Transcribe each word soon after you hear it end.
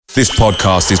This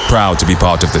podcast is proud to be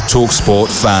part of the TalkSport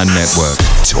Fan Network.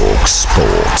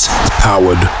 TalkSport.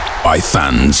 Powered by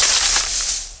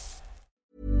fans.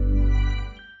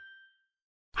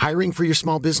 Hiring for your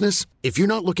small business? If you're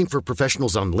not looking for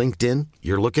professionals on LinkedIn,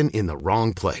 you're looking in the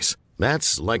wrong place.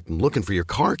 That's like looking for your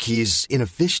car keys in a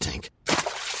fish tank.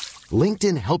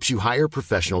 LinkedIn helps you hire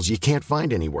professionals you can't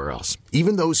find anywhere else,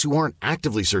 even those who aren't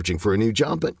actively searching for a new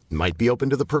job but might be open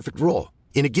to the perfect role.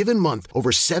 In a given month,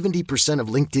 over 70% of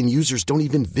LinkedIn users don't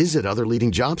even visit other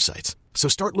leading job sites. So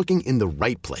start looking in the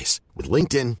right place. With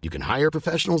LinkedIn, you can hire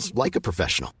professionals like a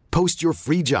professional. Post your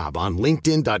free job on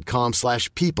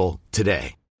linkedin.com/people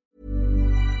today.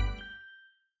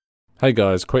 Hey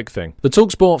guys, quick thing. The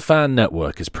TalkSport Fan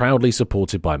Network is proudly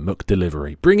supported by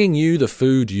McDelivery, bringing you the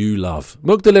food you love.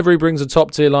 McDelivery brings a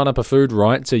top-tier lineup of food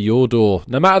right to your door.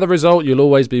 No matter the result, you'll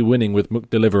always be winning with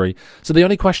McDelivery. So the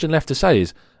only question left to say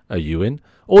is, are you in?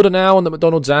 Order now on the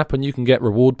McDonald's app and you can get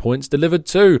reward points delivered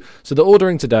too. So the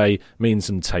ordering today means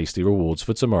some tasty rewards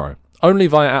for tomorrow. Only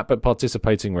via app at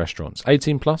participating restaurants.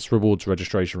 18 plus, rewards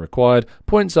registration required.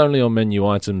 Points only on menu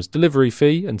items. Delivery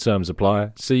fee and terms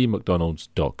apply. See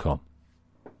mcdonalds.com.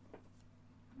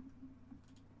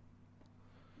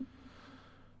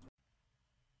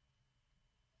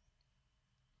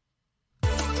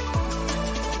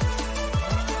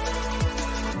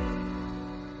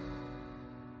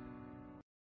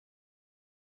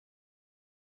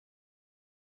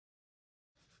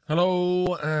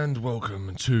 Hello and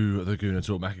welcome to the Gooner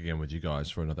Talk. Back again with you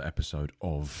guys for another episode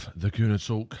of the Gooner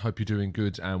Talk. Hope you're doing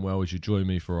good and well as you join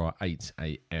me for our 8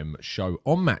 a.m. show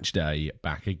on match day.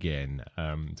 Back again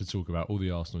to talk about all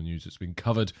the Arsenal news that's been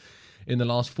covered in the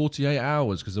last 48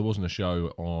 hours because there wasn't a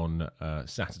show on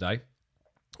Saturday.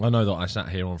 I know that I sat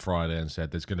here on Friday and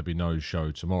said there's going to be no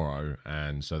show tomorrow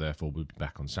and so therefore we'll be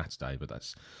back on Saturday, but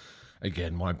that's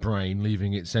again, my brain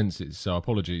leaving its senses, so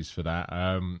apologies for that.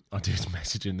 I did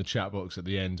message in the chat box at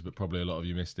the end, but probably a lot of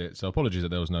you missed it. So apologies that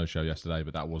there was no show yesterday,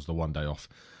 but that was the one day off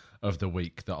of the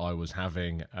week that I was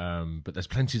having. But there's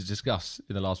plenty to discuss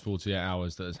in the last 48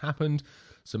 hours that has happened.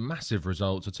 Some massive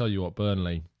results. I'll tell you what,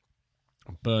 Burnley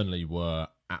were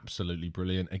absolutely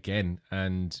brilliant again,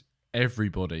 and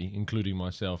everybody, including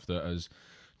myself, that has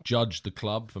judged the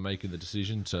club for making the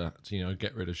decision to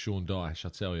get rid of Sean Dyche, I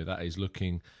tell you, that is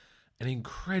looking an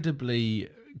incredibly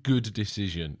good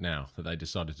decision now that they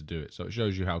decided to do it. So it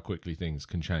shows you how quickly things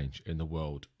can change in the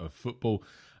world of football.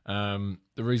 The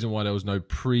reason why there was no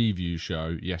preview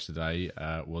show yesterday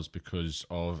was because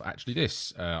of actually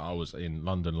this. I was in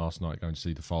London last night going to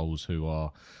see the Foals, who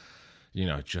are,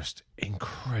 just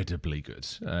incredibly good.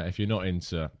 If you're not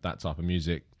into that type of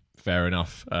music, fair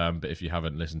enough. But if you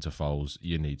haven't listened to Foals,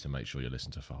 you need to make sure you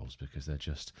listen to Foals because they're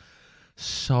just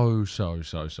so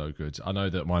good. I know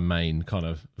that my main kind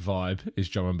of vibe is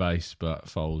drum and bass, but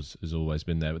Foles has always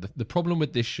been there. But the problem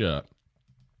with this shirt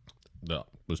that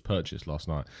was purchased last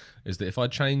night is that if I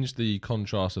change the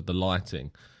contrast of the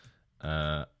lighting,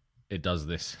 it does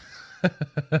this.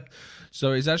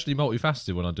 So it's actually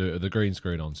multifaceted when I do it with the green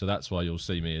screen on. So that's why you'll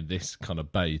see me in this kind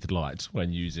of bathed light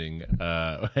when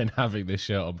when having this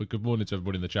shirt on. But good morning to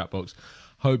everybody in the chat box.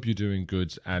 Hope you're doing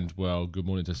good and well. Good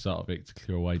morning to Sartovic, to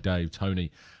Clear Away Dave,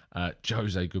 Tony,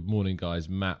 Jose. Good morning, guys.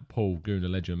 Matt, Paul, Gooner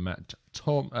Legend, Matt,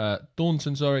 Tom,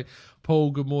 Daunton. Sorry,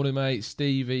 Paul. Good morning, mate.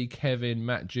 Stevie, Kevin,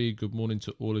 Matt G. Good morning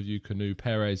to all of you. Canoe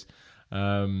Perez.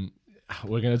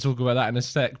 We're going to talk about that in a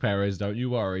sec, Perez. Don't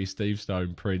you worry. Steve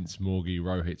Stone, Prince, Morgie,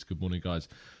 Rohit. Good morning, guys.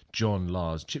 John,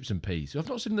 Lars, Chips and Peas, who I've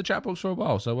not seen in the chat box for a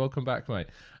while, so welcome back, mate.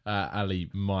 Ali,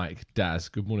 Mike, Daz,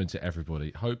 good morning to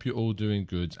everybody. Hope you're all doing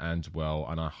good and well,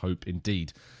 and I hope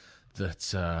indeed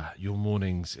that your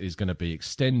mornings is going to be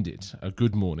extended, a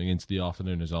good morning into the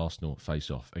afternoon as Arsenal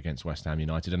face off against West Ham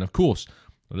United. And of course,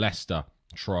 Leicester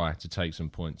try to take some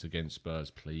points against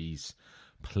Spurs.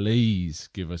 Please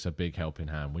give us a big helping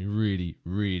hand. We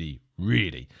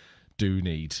really do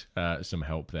need some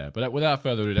help there. But without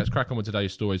further ado, let's crack on with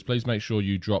today's stories. Please make sure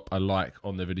you drop a like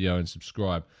on the video and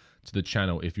subscribe to the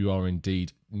channel if you are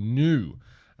indeed new,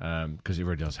 because it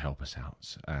really does help us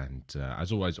out. And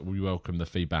as always, we welcome the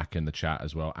feedback in the chat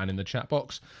as well, and in the chat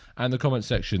box and the comment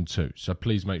section too. So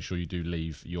please make sure you do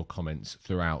leave your comments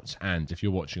throughout. And if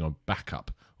you're watching on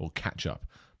backup or catch up,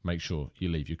 make sure you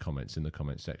leave your comments in the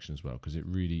comment section as well, because it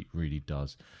really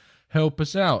does help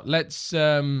us out.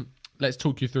 Let's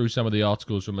talk you through some of the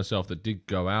articles from myself that did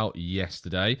go out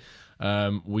yesterday.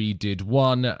 We did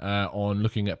one on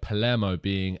looking at Palermo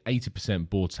being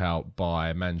 80% bought out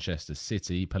by Manchester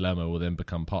City. Palermo will then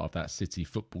become part of that City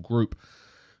football group,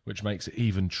 which makes it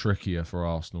even trickier for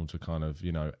Arsenal to kind of,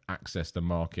 access the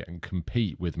market and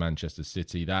compete with Manchester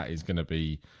City. That is going to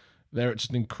be they're just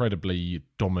an incredibly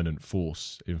dominant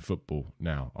force in football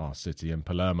now, our city. And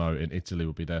Palermo in Italy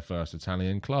will be their first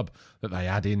Italian club that they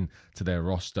add in to their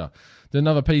roster. There's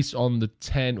another piece on the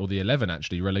 10 or the 11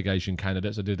 actually relegation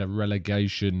candidates. I did a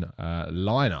relegation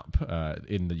lineup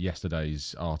in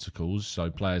yesterday's articles. So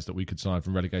players that we could sign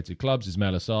from relegated clubs: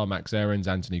 Ismail Assar, Max Aarons,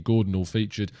 Anthony Gordon, all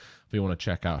featured. If you want to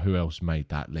check out who else made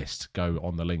that list, go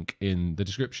on the link in the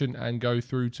description and go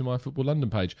through to my Football London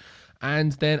page.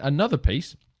 And then another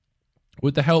piece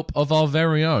with the help of our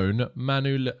very own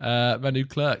Manu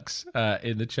Clerks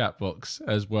in the chat box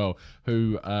as well,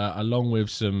 who, along with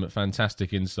some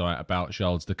fantastic insight about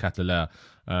Charles de Ketelaere,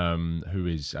 who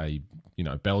is a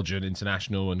Belgian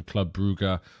international and Club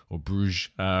Brugge or Bruges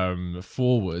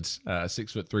forward,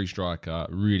 6'3" striker,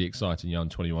 really exciting young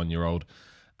 21-year-old.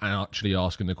 And actually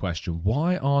asking the question,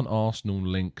 why aren't Arsenal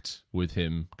linked with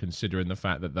him, considering the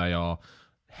fact that they are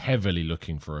heavily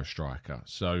looking for a striker?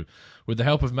 So with the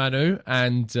help of Manu,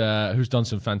 and who's done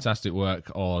some fantastic work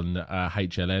on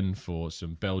HLN for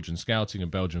some Belgian scouting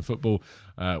and Belgian football,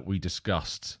 we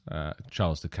discussed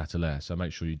Charles de Ketelaere. So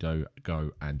make sure you do go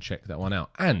and check that one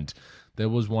out. And there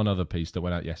was one other piece that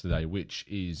went out yesterday, which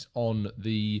is on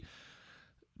the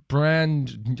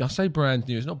I say brand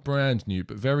new, it's not brand new,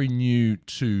 but very new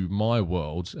to my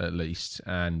world at least,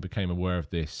 and became aware of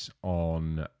this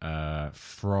on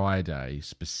Friday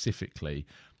specifically,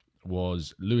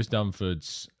 was Lewis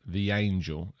Dunford's The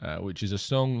Angel, which is a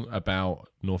song about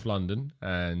North London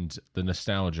and the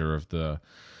nostalgia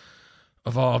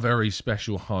of our very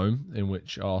special home in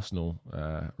which Arsenal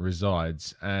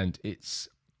resides. And it's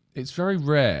very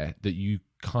rare that you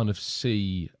kind of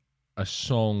see a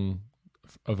song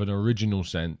of an original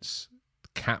sense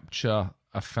capture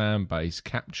a fan base,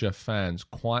 capture fans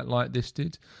quite like this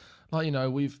did. Like,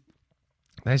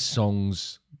 there's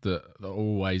songs that are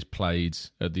always played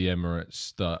at the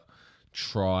Emirates that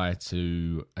try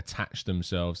to attach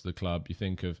themselves to the club. You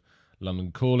think of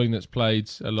London Calling, that's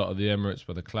played a lot of the Emirates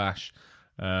by The Clash,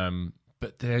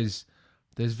 but there's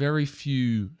very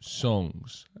few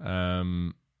songs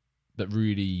that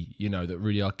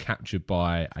really are captured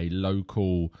by a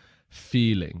local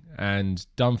feeling, and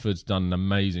Dunford's done an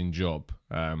amazing job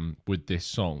with this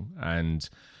song. And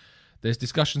there's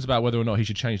discussions about whether or not he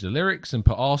should change the lyrics and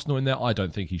put Arsenal in there. I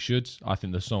don't think he should. I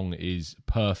think the song is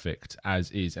perfect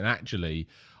as is, and actually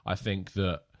I think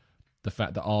that the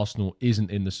fact that Arsenal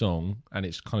isn't in the song, and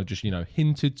it's kind of just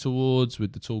hinted towards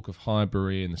with the talk of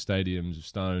Highbury and the stadiums of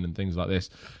stone and things like this,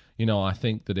 I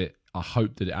think that I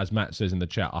hope that it, as Matt says in the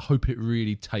chat, I hope it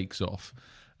really takes off,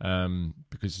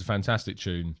 because it's a fantastic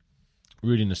tune,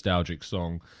 really nostalgic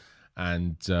song,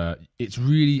 and it's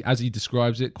really, as he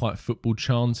describes it, quite football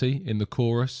chanty in the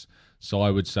chorus. So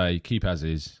I would say keep as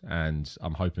is, and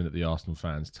I'm hoping that the Arsenal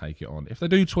fans take it on. If they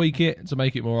do tweak it to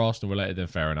make it more Arsenal related, then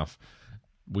fair enough.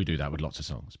 We do that with lots of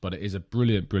songs, but it is a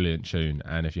brilliant, brilliant tune.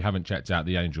 And if you haven't checked out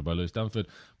The Angel by Lewis Dunford,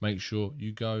 make sure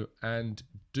you go and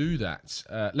do that.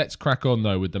 Let's crack on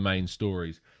though with the main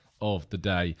stories of the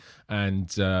day.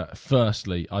 And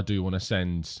firstly, I do want to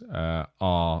send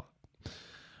our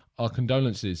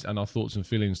condolences and our thoughts and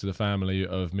feelings to the family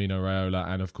of Mino Raiola,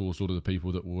 and of course all of the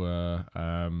people that were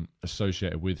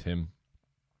associated with him.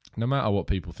 No matter what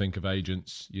people think of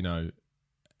agents,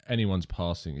 anyone's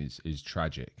passing is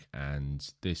tragic,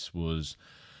 and this was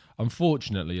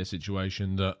unfortunately a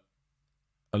situation that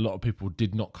a lot of people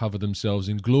did not cover themselves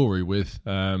in glory with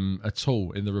at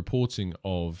all in the reporting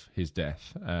of his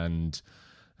death, and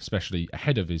especially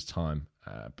ahead of his time,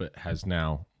 but has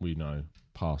now, we know,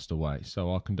 passed away. So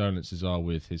our condolences are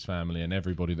with his family and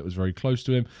everybody that was very close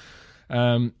to him,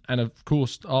 and of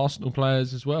course Arsenal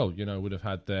players as well, would have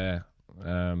had their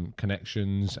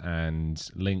connections and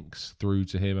links through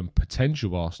to him, and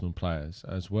potential Arsenal players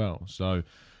as well. So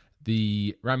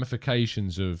the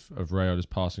ramifications of Raiola's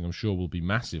passing, I'm sure, will be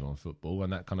massive on football,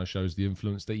 and that kind of shows the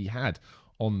influence that he had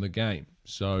on the game.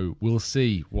 So we'll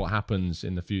see what happens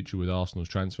in the future with Arsenal's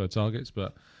transfer targets,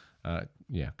 but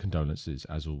condolences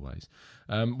as always.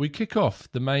 We kick off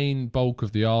the main bulk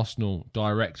of the Arsenal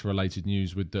direct related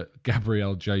news with the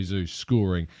Gabriel Jesus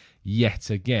scoring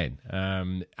yet again,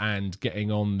 and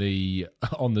getting on the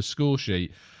score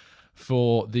sheet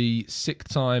for the 6th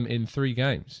time in 3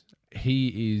 games.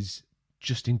 He is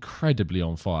just incredibly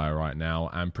on fire right now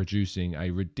and producing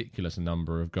a ridiculous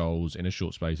number of goals in a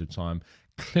short space of time.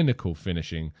 Clinical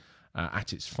finishing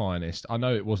at its finest. I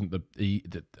know it wasn't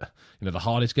the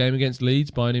hardest game against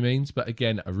Leeds by any means, but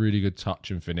again, a really good touch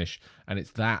and finish. And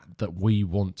it's that we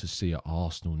want to see at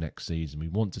Arsenal next season. We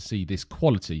want to see this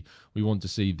quality. We want to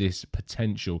see this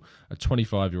potential. A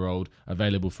 25-year-old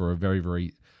available for a very,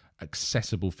 very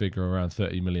accessible figure around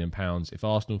 £30 million. If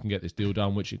Arsenal can get this deal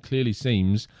done, which it clearly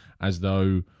seems as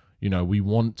though, we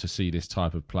want to see this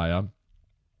type of player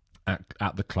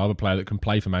at the club, a player that can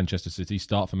play for Manchester City,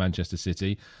 start for Manchester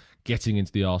City, getting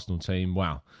into the Arsenal team.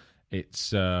 Wow,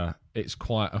 it's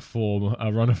quite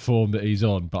a run of form that he's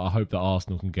on, but I hope that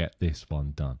Arsenal can get this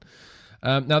one done.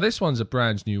 Now, this one's a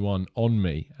brand new one on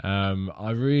me.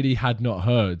 I really had not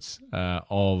heard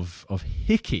of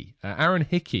Hickey, Aaron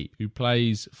Hickey, who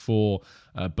plays for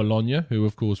Bologna, who,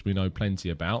 of course, we know plenty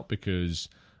about because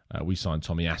we signed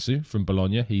Tomiyasu from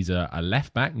Bologna. He's a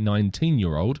left-back,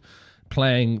 19-year-old,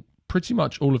 playing pretty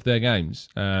much all of their games.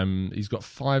 He's got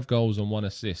 5 goals and 1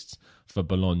 assist for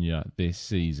Bologna this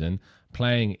season,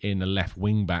 playing in a left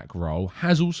wing-back role,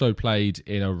 has also played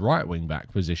in a right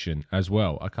wing-back position as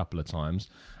well a couple of times,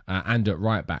 and at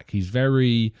right-back. He's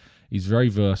very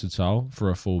versatile for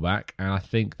a full-back, and I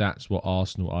think that's what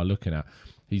Arsenal are looking at.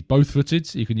 He's both-footed,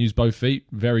 he can use both feet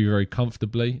very, very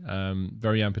comfortably,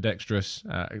 very ambidextrous,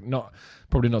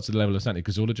 probably not to the level of Santi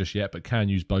Cazorla just yet, but can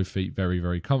use both feet very,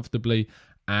 very comfortably.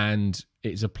 And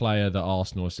it's a player that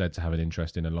Arsenal are said to have an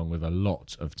interest in, along with a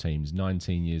lot of teams.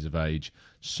 19 years of age,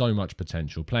 so much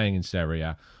potential, playing in Serie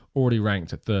A, already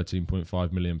ranked at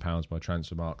 £13.5 million by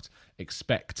Transfermarkt.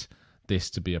 Expect this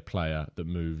to be a player that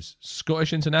moves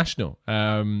Scottish international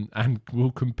and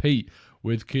will compete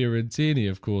with Kieran Tierney,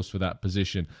 of course, for that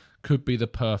position. Could be the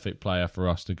perfect player for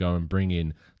us to go and bring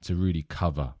in to really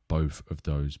cover both of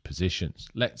those positions.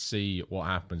 Let's see what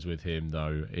happens with him,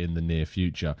 though, in the near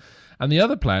future. And the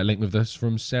other player linked with us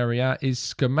from Serie A is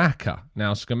Scamacca.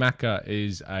 Now, Scamacca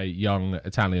is a young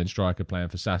Italian striker playing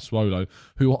for Sassuolo,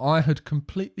 who I had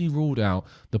completely ruled out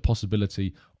the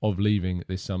possibility of leaving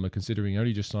this summer, considering he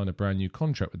only just signed a brand new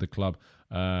contract with the club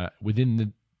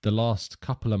within the last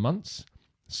couple of months.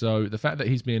 So the fact that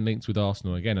he's being linked with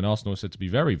Arsenal again, and Arsenal are said to be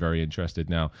very, very interested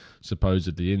now,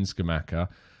 supposedly, in Scamacca,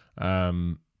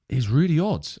 is really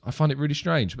odd. I find it really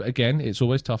strange. But again, it's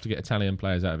always tough to get Italian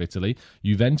players out of Italy.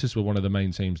 Juventus were one of the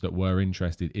main teams that were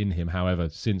interested in him. However,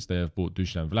 since they have bought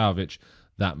Dusan Vlahovic,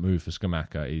 that move for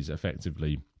Scamacca is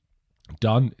effectively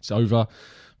done. It's over.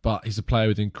 But he's a player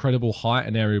with incredible height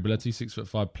and aerial ability,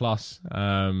 6'5" plus,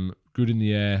 good in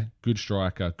the air, good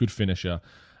striker, good finisher.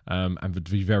 And would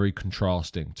be very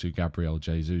contrasting to Gabriel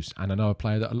Jesus, and another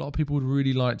player that a lot of people would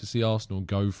really like to see Arsenal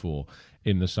go for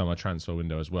in the summer transfer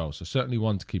window as well. So certainly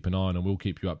one to keep an eye on, and we'll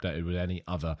keep you updated with any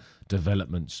other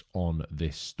developments on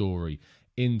this story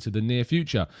into the near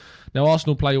future. Now,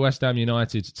 Arsenal play West Ham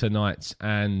United tonight,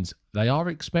 and they are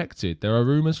expected. There are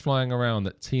rumours flying around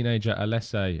that teenager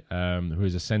Alese, who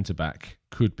is a centre-back,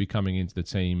 could be coming into the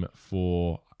team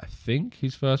for, I think,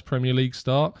 his first Premier League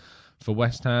start. For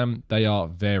West Ham, they are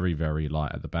very, very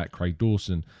light at the back. Craig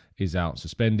Dawson is out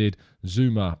suspended.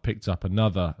 Zuma picked up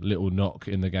another little knock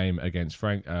in the game against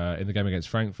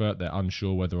Frankfurt. They're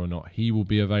unsure whether or not he will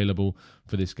be available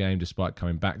for this game, despite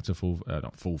coming back to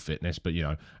not full fitness, but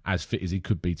as fit as he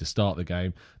could be to start the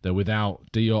game. They're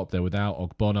without Diop. They're without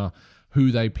Ogbonna.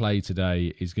 Who they play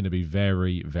today is going to be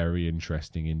very, very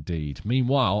interesting indeed.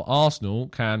 Meanwhile, Arsenal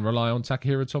can rely on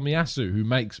Takahiro Tomiyasu, who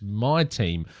makes my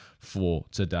team for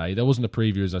today. There wasn't a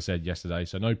preview, as I said yesterday,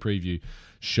 so no preview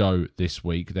show this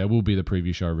week. There will be the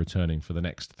preview show returning for the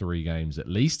next 3 games at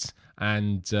least.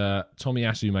 And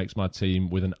Tomiyasu makes my team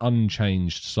with an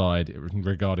unchanged side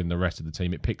regarding the rest of the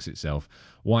team. It picks itself.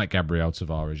 White, Gabriel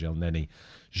Tavares, Elneny,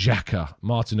 Xhaka,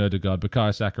 Martin Odegaard,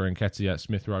 Bukayo Saka, Nketiah,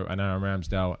 Smith Rowe and Aaron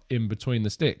Ramsdale in between the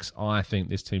sticks. I think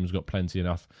this team's got plenty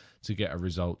enough to get a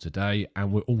result today,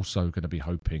 and we're also going to be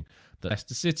hoping that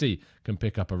Leicester City can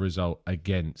pick up a result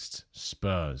against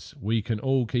Spurs. We can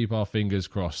all keep our fingers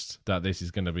crossed that this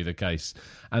is going to be the case.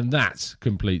 And that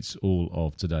completes all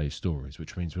of today's stories,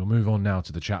 which means we'll move on now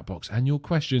to the chat box and your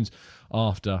questions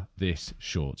after this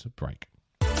short break.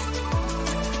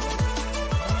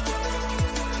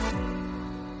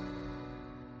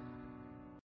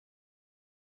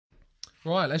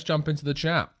 Right, let's jump into the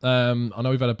chat. I know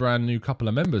we've had a brand new couple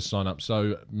of members sign up,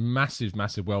 so massive,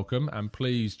 massive welcome. And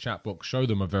please, chat box, show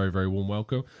them a very, very warm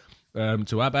welcome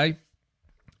to Abe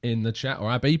in the chat.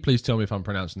 Or Abe, please tell me if I'm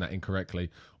pronouncing that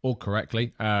incorrectly or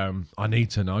correctly. I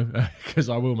need to know because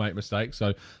I will make mistakes.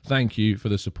 So thank you for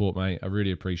the support, mate. I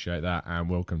really appreciate that, and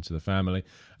welcome to the family.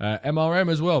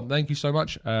 MRM as well, thank you so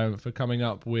much for coming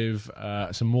up with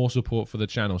some more support for the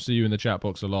channel. See you in the chat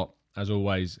box a lot, as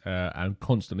always, and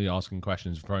constantly asking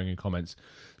questions, throwing in comments.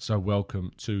 So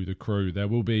welcome to the crew. There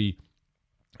will be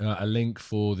a link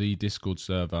for the Discord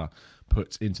server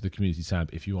put into the community tab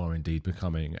if you are indeed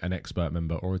becoming an expert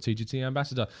member or a TGT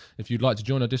ambassador. If you'd like to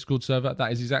join our Discord server, that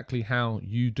is exactly how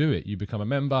you do it. You become a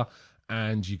member,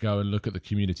 and you go and look at the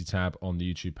community tab on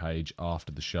the YouTube page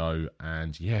after the show.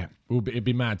 And yeah, it'd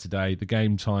be mad today. The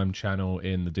Game Time channel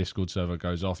in the Discord server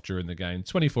goes off during the game.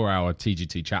 24-hour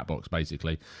TGT chat box,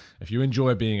 basically. If you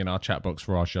enjoy being in our chat box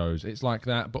for our shows, it's like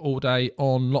that, but all day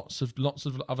on lots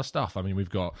of other stuff. I mean,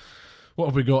 what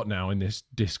have we got now in this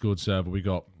Discord server? We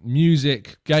got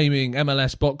music, gaming,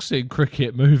 MLS, boxing,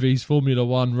 cricket, movies, Formula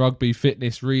One, rugby,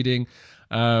 fitness, reading.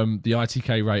 The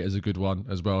ITK rate is a good one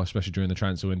as well, especially during the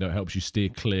transfer window. It helps you steer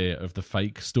clear of the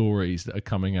fake stories that are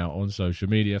coming out on social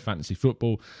media, fantasy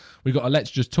football. We've got a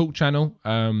Let's Just Talk channel,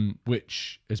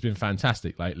 which has been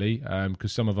fantastic lately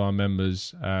because some of our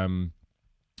members...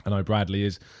 I know Bradley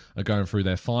are going through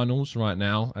their finals right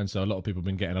now, and so a lot of people have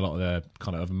been getting a lot of their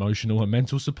kind of emotional and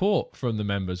mental support from the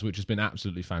members, which has been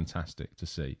absolutely fantastic to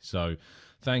see. So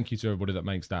thank you to everybody that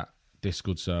makes that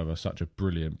Discord server such a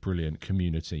brilliant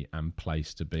community and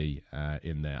place to be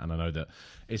in there. And I know that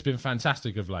it's been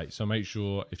fantastic of late, so make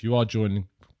sure if you are joining,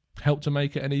 help to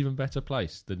make it an even better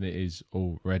place than it is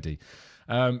already.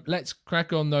 Let's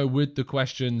crack on, though, with the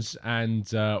questions, and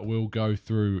we'll go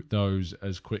through those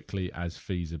as quickly as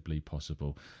feasibly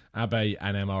possible. Abe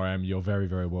and MRM, you're very,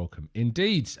 very welcome.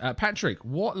 Indeed. Patrick,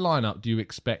 what lineup do you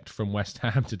expect from West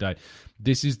Ham today?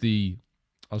 This is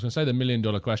I was going to say the $1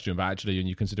 million question, but actually, when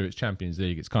you consider it's Champions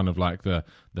League, it's kind of like the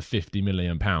 £50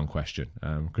 million question,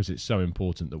 because it's so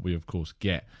important that we, of course,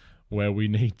 get where we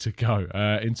need to go.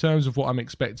 In terms of what I'm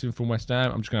expecting from West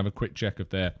Ham, I'm just going to have a quick check of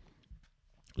their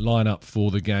lineup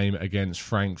for the game against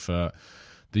Frankfurt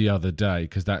the other day,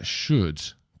 because that should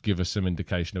give us some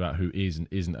indication about who is and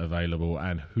isn't available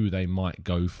and who they might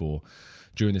go for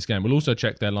during this game. We'll also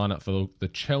check their lineup for the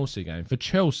Chelsea game. For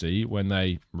Chelsea, when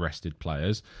they rested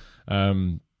players,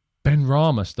 Ben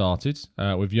Rama started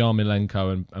with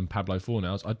Yarmolenko and Pablo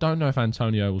Fornals. I don't know if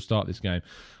Antonio will start this game.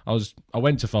 I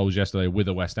went to Foles yesterday with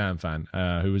a West Ham fan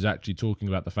who was actually talking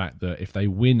about the fact that if they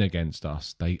win against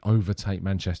us, they overtake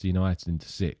Manchester United into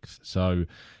 6th. So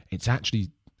it's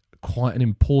actually quite an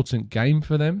important game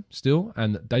for them still,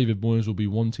 and David Moyes will be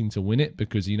wanting to win it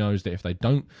because he knows that if they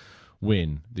don't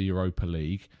win the Europa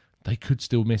League, they could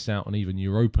still miss out on even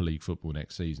Europa League football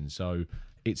next season. So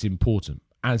it's important,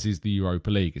 as is the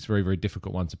Europa League. It's a very, very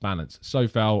difficult one to balance.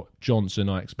 Sofal, Johnson,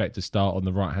 I expect to start on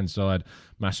the right-hand side.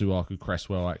 Masuaku,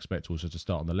 Cresswell, I expect also to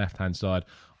start on the left-hand side.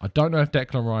 I don't know if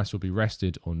Declan Rice will be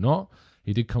rested or not.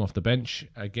 He did come off the bench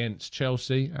against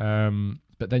Chelsea.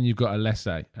 But then you've got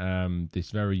Alese,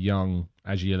 this very young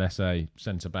Agi Alese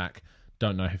centre-back.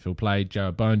 Don't know if he'll play.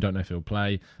 Jared Bowen, don't know if he'll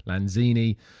play.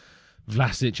 Lanzini,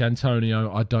 Vlasic,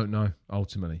 Antonio, I don't know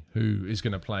ultimately who is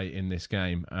going to play in this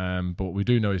game. But what we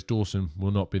do know is Dawson will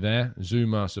not be there.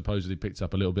 Zuma supposedly picked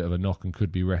up a little bit of a knock and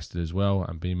could be rested as well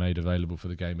and be made available for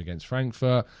the game against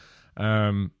Frankfurt.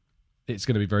 It's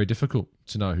going to be very difficult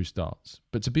to know who starts.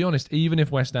 But to be honest, even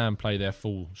if West Ham play their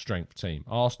full strength team,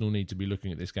 Arsenal need to be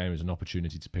looking at this game as an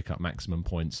opportunity to pick up maximum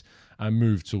points and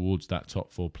move towards that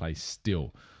top 4 place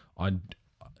still.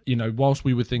 Whilst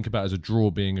we would think about as a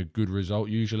draw being a good result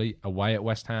usually away at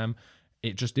West Ham,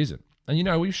 it just isn't.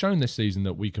 And, we've shown this season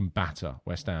that we can batter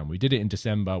West Ham. We did it in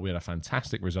December. We had a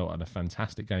fantastic result and a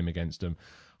fantastic game against them.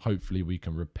 Hopefully we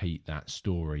can repeat that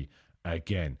story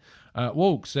again.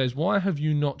 Walk says, why have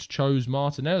you not chose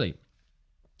Martinelli?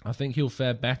 I think he'll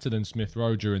fare better than Smith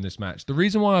Rowe during this match. The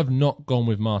reason why I've not gone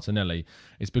with Martinelli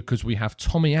is because we have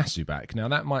Tomiyasu back. Now,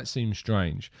 that might seem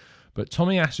strange, but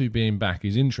Tomiyasu being back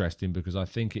is interesting because I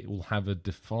think it will have a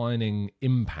defining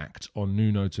impact on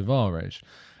Nuno Tavares.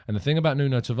 And the thing about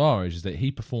Nuno Tavares is that he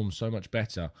performs so much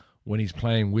better when he's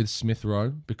playing with Smith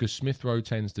Rowe, because Smith Rowe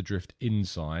tends to drift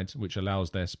inside, which allows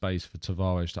their space for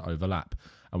Tavares to overlap.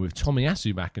 And with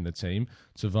Tomiyasu back in the team,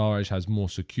 Tavares has more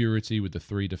security with the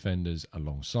 3 defenders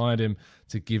alongside him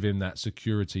to give him that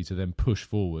security to then push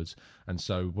forwards. And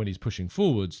so when he's pushing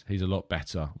forwards, he's a lot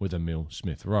better with Emile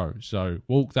Smith Rowe. So,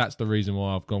 Walk, that's the reason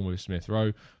why I've gone with Smith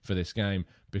Rowe for this game,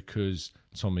 because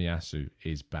Tomiyasu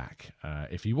is back.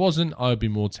 If he wasn't, I would be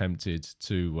more tempted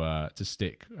to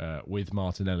stick with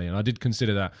Martinelli. And I did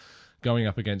consider that. Going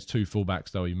up against 2 fullbacks,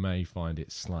 though, he may find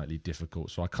it slightly difficult.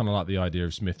 So I kind of like the idea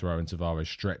of Smith Rowe and Tavares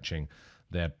stretching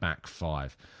their back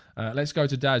 5. Let's go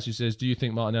to Daz, who says, do you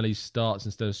think Martinelli starts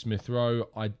instead of Smith Rowe?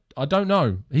 I don't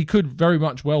know. He could very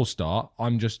much well start.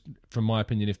 I'm just, from my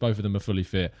opinion, if both of them are fully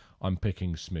fit, I'm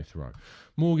picking Smith Rowe.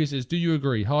 Morgan says, do you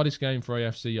agree? Hardest game for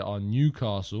AFC are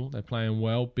Newcastle. They're playing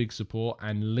well, big support,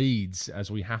 and Leeds,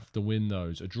 as we have to win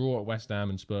those. A draw at West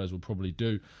Ham and Spurs will probably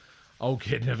do. Old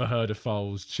Kid Never Heard of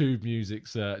Foles, Tube Music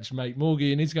Search. Mate, Morgie,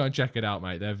 you need to go and check it out,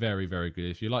 mate. They're very, very good.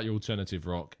 If you like your alternative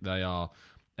rock, they are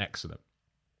excellent.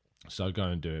 So go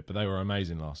and do it. But they were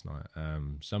amazing last night.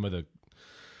 Some of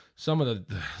some of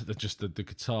the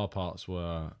guitar parts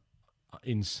were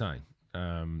insane.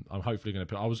 I'm hopefully going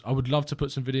to put. I would love to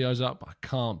put some videos up, but I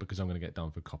can't because I'm going to get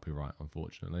done for copyright,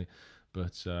 unfortunately.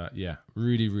 But yeah,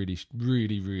 really, really,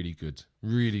 really, really good.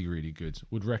 Really, really good.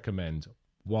 Would recommend.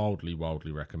 Wildly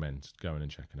recommend going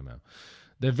and checking them out.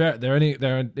 They're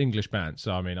an English band,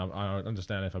 so I mean I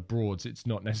understand if abroad it's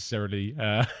not necessarily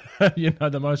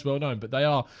the most well known, but they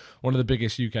are one of the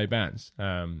biggest UK bands.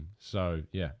 So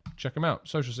yeah, check them out.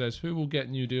 Social says, who will get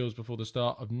new deals before the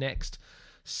start of next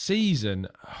season?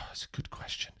 Oh, that's a good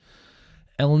question.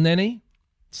 El Neni,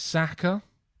 Saka.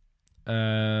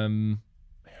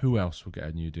 Who else will get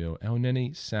a new deal? El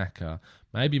Neni, Saka,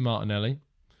 maybe Martinelli.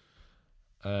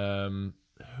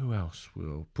 Who else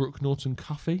will? Brooke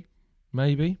Norton-Cuffy,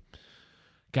 maybe.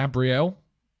 Gabriel.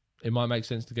 It might make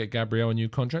sense to get Gabriel a new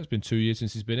contract. It's been 2 years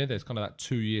since he's been here. There's kind of that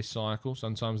 2-year cycle.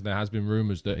 Sometimes there has been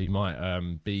rumours that he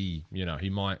might be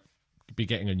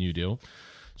getting a new deal.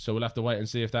 So we'll have to wait and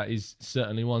see if that is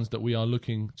certainly ones that we are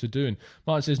looking to do. And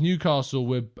Martin says Newcastle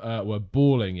were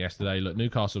balling yesterday. Look,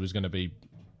 Newcastle is going to be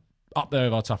up there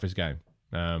with our toughest game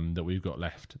that we've got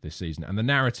left this season. And the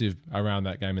narrative around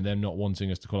that game and them not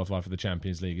wanting us to qualify for the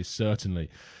Champions League is certainly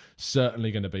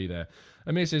going to be there.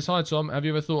 Amir says, hi Tom, have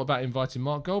you ever thought about inviting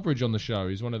Mark Goldbridge on the show?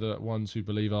 He's one of the ones who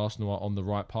believe Arsenal are on the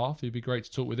right path. It'd be great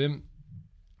to talk with him.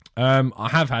 I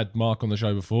have had Mark on the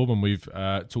show before when we've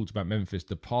talked about Memphis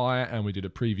Depay, and we did a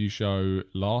preview show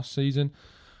last season.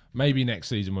 Maybe next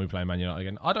season when we play Man United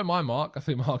again. I don't mind Mark. I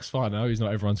think Mark's fine though. He's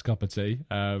not everyone's cup of tea.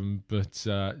 But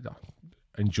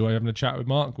enjoy having a chat with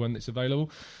Mark when it's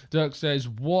available. Dirk says,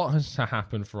 what has to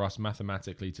happen for us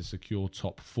mathematically to secure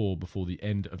top 4 before the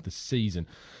end of the season?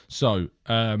 So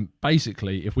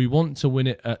basically, if we want to win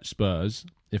it at Spurs,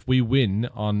 if we win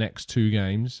our next 2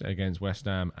 games against West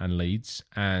Ham and Leeds,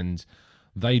 and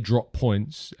they drop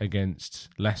points against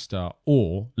Leicester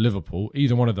or Liverpool,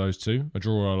 either one of those two, a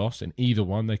draw or a loss, in either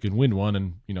one, they can win one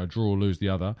and draw or lose the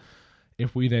other.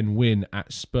 If we then win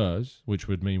at Spurs, which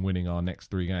would mean winning our next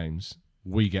 3 games,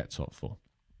 we get top 4.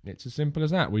 It's as simple as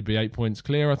that. We'd be 8 points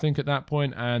clear, I think, at that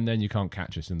point, and then you can't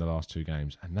catch us in the last 2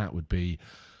 games, and that would be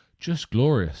just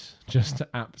glorious, just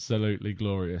absolutely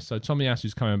glorious. So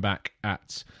Tomiyasu's coming back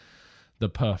at the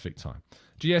perfect time.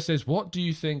 GS says, what do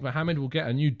you think Mohamed will get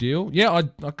a new deal? Yeah,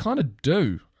 I kind of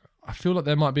do. I feel like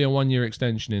there might be a 1-year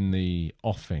extension in the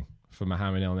offing for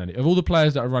Mohamed El Neni. Of all the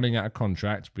players that are running out of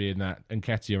contract, being that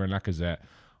Nketiah and Lacazette,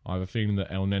 I have a feeling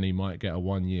that El Neni might get a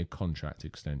 1-year contract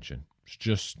extension.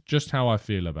 It's just how I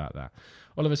feel about that.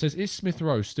 Oliver says, is Smith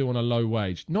Rowe still on a low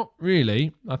wage? Not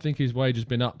really. I think his wage has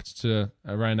been upped to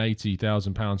around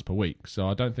 £80,000 per week. So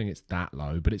I don't think it's that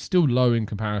low, but it's still low in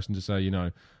comparison to, say,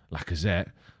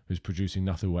 Lacazette, who's producing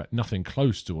nothing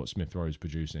close to what Smith Rowe is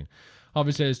producing.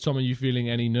 Harvey says, Tom, are you feeling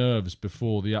any nerves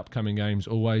before the upcoming games?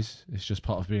 Always. It's just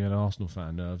part of being an Arsenal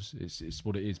fan, nerves. It's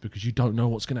what it is, because you don't know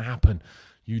what's going to happen.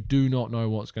 You do not know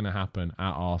what's going to happen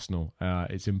at Arsenal.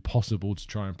 It's impossible to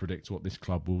try and predict what this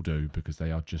club will do because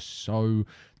they are just so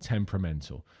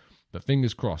temperamental. But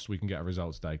fingers crossed we can get a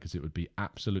result today, because it would be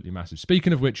absolutely massive.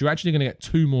 Speaking of which, you're actually going to get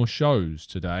 2 more shows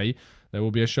today. There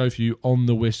will be a show for you on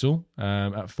the whistle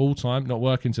at full time. Not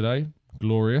working today.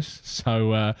 Glorious. So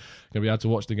going to be able to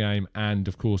watch the game and,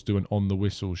 of course, do an on the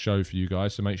whistle show for you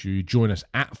guys. So make sure you join us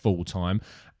at full time.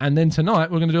 And then tonight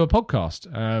we're going to do a podcast.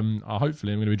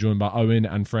 Hopefully I'm going to be joined by Owen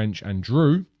and French and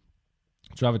Drew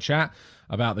to have a chat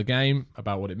about the game,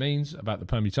 about what it means, about the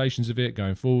permutations of it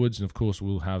going forwards. And, of course,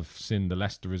 we'll have seen the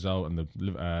Leicester result and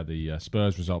the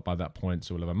Spurs result by that point.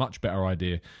 So we'll have a much better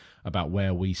idea about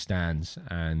where we stand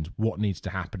and what needs to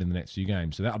happen in the next few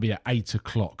games. So that'll be at 8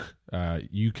 o'clock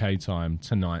UK time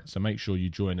tonight. So make sure you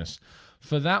join us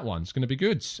for that one. It's going to be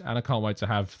good. And I can't wait to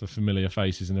have the familiar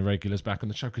faces and the regulars back on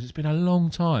the show, because it's been a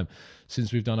long time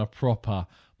since we've done a proper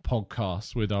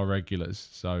podcast with our regulars.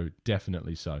 So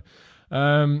definitely so.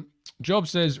 Job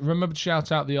says, remember to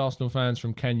shout out the Arsenal fans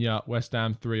from Kenya. West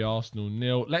Ham 3, Arsenal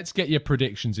 0. Let's get your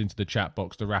predictions into the chat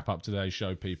box to wrap up today's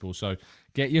show, people. So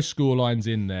get your scorelines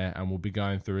in there and we'll be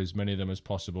going through as many of them as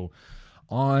possible.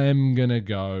 I'm going to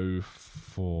go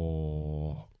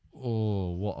for...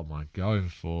 what am I going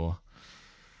for?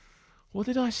 What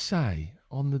did I say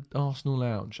on the Arsenal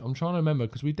lounge? I'm trying to remember,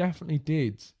 because we definitely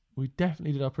did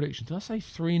our prediction. Did I say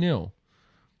 3-0?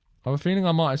 I have a feeling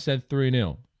I might have said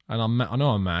 3-0. And I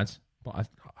know I'm mad, but I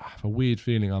have a weird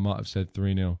feeling I might have said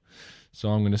 3-0. So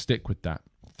I'm going to stick with that.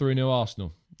 3-0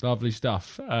 Arsenal. Lovely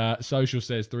stuff. Social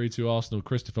says 3-2 Arsenal.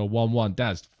 Christopher 1-1.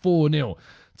 Daz 4-0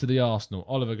 to the Arsenal.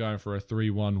 Oliver going for a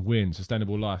 3-1 win.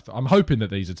 Sustainable Life. I'm hoping that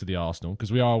these are to the Arsenal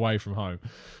because we are away from home.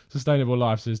 Sustainable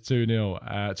Life says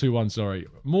 2-1, sorry.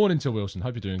 Morning to Wilson.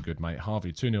 Hope you're doing good, mate.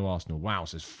 Harvey 2-0 Arsenal. Wow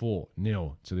says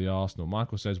 4-0 to the Arsenal.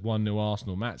 Michael says 1-0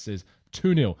 Arsenal. Matt says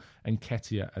 2-0 and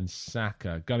Nketiah and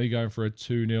Saka. Gunny going for a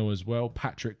 2-0 as well.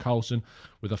 Patrick Coulson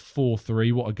with a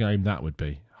 4-3. What a game that would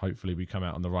be. Hopefully we come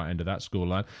out on the right end of that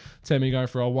scoreline. Temi going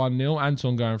for a 1-0.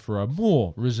 Anton going for a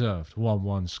more reserved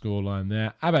 1-1 scoreline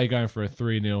there. Abe going for a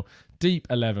 3-0. Deep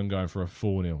 11 going for a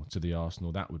 4-0 to the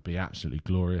Arsenal. That would be absolutely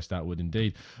glorious. That would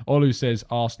indeed. Olu says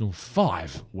Arsenal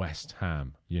 5, West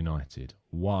Ham United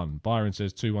 1. Byron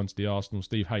says 2-1 to the Arsenal.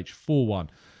 Steve H 4-1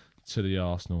 to the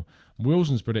Arsenal.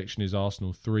 Wilson's prediction is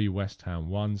Arsenal 3, West Ham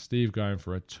 1. Steve going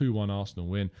for a 2-1 Arsenal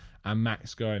win. And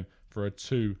Max going for a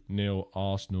 2-0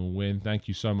 Arsenal win. Thank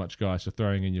you so much, guys, for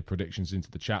throwing in your predictions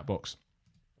into the chat box.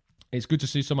 It's good to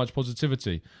see so much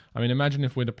positivity. I mean, imagine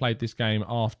if we'd have played this game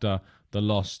after the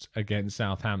loss against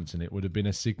Southampton. It would have been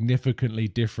a significantly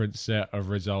different set of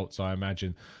results, I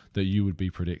imagine, that you would be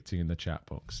predicting in the chat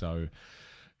box. So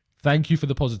thank you for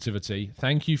the positivity.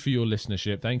 Thank you for your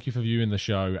listenership. Thank you for viewing the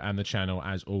show and the channel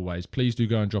as always. Please do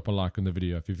go and drop a like on the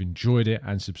video if you've enjoyed it,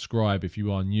 and subscribe if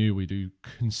you are new. We do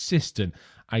consistent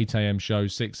 8 a.m.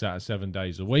 shows 6 out of 7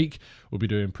 days a week. We'll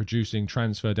be producing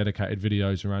transfer dedicated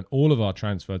videos around all of our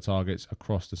transfer targets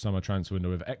across the summer transfer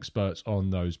window with experts on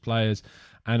those players.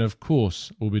 And of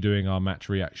course, we'll be doing our match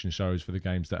reaction shows for the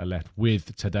games that are left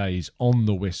with today's On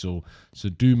the Whistle. So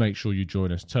do make sure you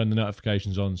join us. Turn the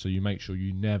notifications on so you make sure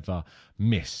you never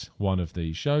miss one of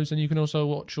these shows. And you can also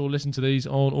watch or listen to these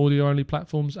on audio-only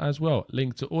platforms as well.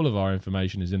 Link to all of our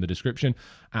information is in the description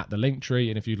at the link tree.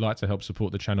 And if you'd like to help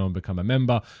support the channel and become a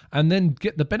member, and then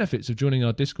get the benefits of joining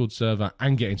our Discord server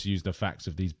and getting to use the facts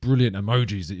of these brilliant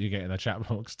emojis that you get in the chat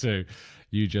box too,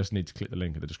 you just need to click the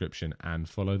link in the description and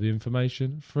follow the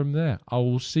information from there. I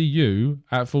will see you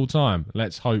at full time.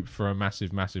 Let's hope for a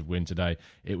massive, massive win today.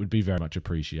 It would be very much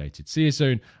appreciated. See you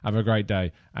soon. Have a great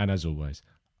day. And as always,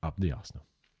 up the Arsenal.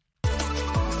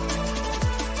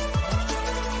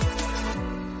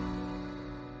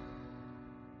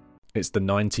 It's the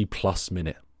 90-plus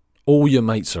minute. All your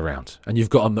mates around, and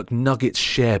you've got a McNuggets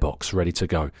share box ready to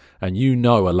go, and you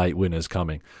know a late winner's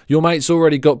coming. Your mate's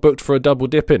already got booked for a double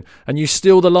dipping, and you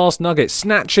steal the last nugget,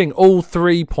 snatching all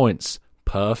 3 points.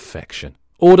 Perfection.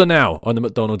 Order now on the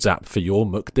McDonald's app for your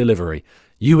McDelivery.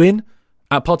 You in?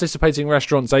 At participating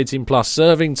restaurants 18 plus,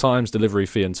 serving times, delivery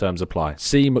fee and terms apply.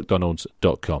 See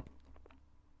mcdonalds.com.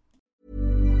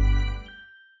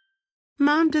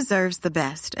 Mom deserves the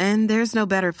best, and there's no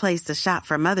better place to shop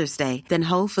for Mother's Day than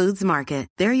Whole Foods Market.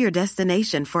 They're your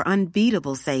destination for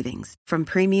unbeatable savings, from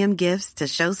premium gifts to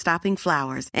show-stopping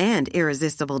flowers and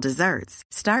irresistible desserts.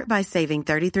 Start by saving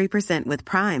 33% with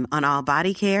Prime on all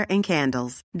body care and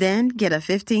candles. Then get a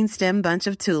 15-stem bunch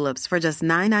of tulips for just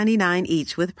 $9.99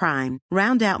 each with Prime.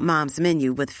 Round out Mom's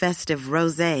menu with festive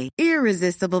rosé,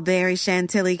 irresistible berry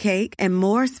chantilly cake, and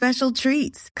more special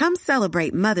treats. Come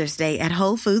celebrate Mother's Day at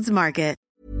Whole Foods Market.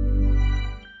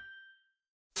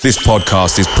 This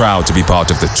podcast is proud to be part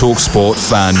of the TalkSport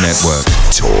Fan Network.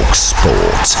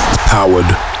 TalkSport. Powered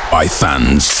by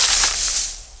fans.